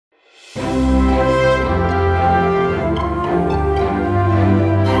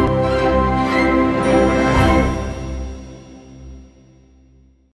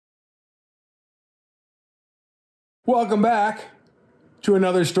Welcome back to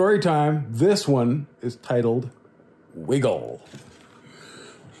another story time. This one is titled Wiggle.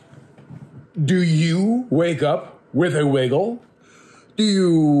 Do you wake up with a wiggle? Do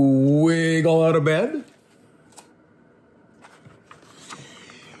you wiggle out of bed?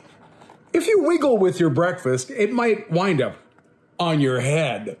 If you wiggle with your breakfast, it might wind up on your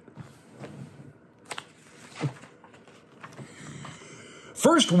head.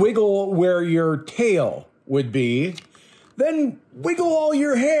 First, wiggle where your tail would be, then wiggle all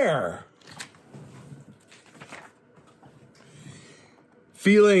your hair.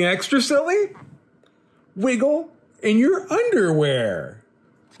 Feeling extra silly? Wiggle in your underwear.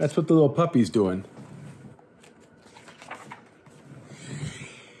 That's what the little puppy's doing.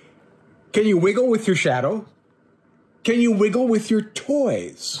 Can you wiggle with your shadow? Can you wiggle with your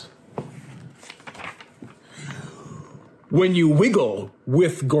toys? When you wiggle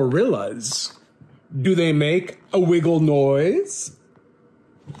with gorillas, do they make a wiggle noise?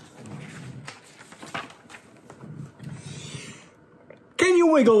 Can you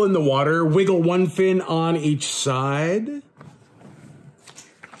wiggle in the water? Wiggle one fin on each side?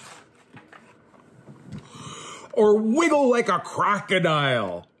 Or wiggle like a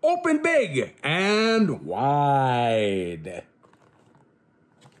crocodile? Open big and wide.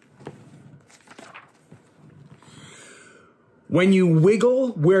 When you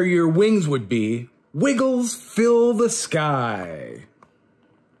wiggle where your wings would be, wiggles fill the sky.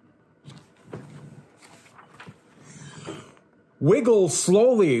 Wiggle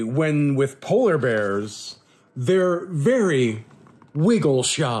slowly when with polar bears, they're very wiggle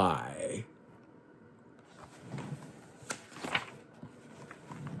shy.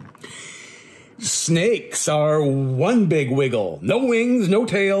 Snakes are one big wiggle. No wings, no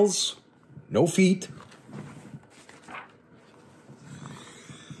tails, no feet.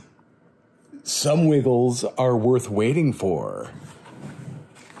 Some wiggles are worth waiting for.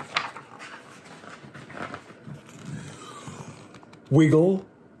 Wiggle,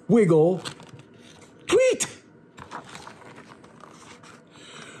 wiggle, tweet!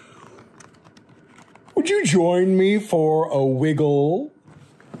 Would you join me for a wiggle?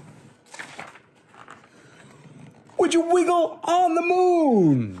 Would you wiggle on the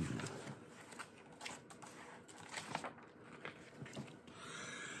moon?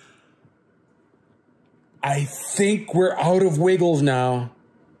 I think we're out of wiggles now.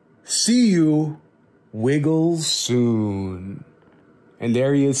 See you, Wiggles soon. And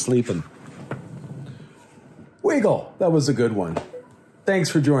there he is sleeping. Wiggle, that was a good one. Thanks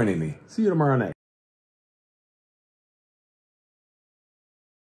for joining me. See you tomorrow night.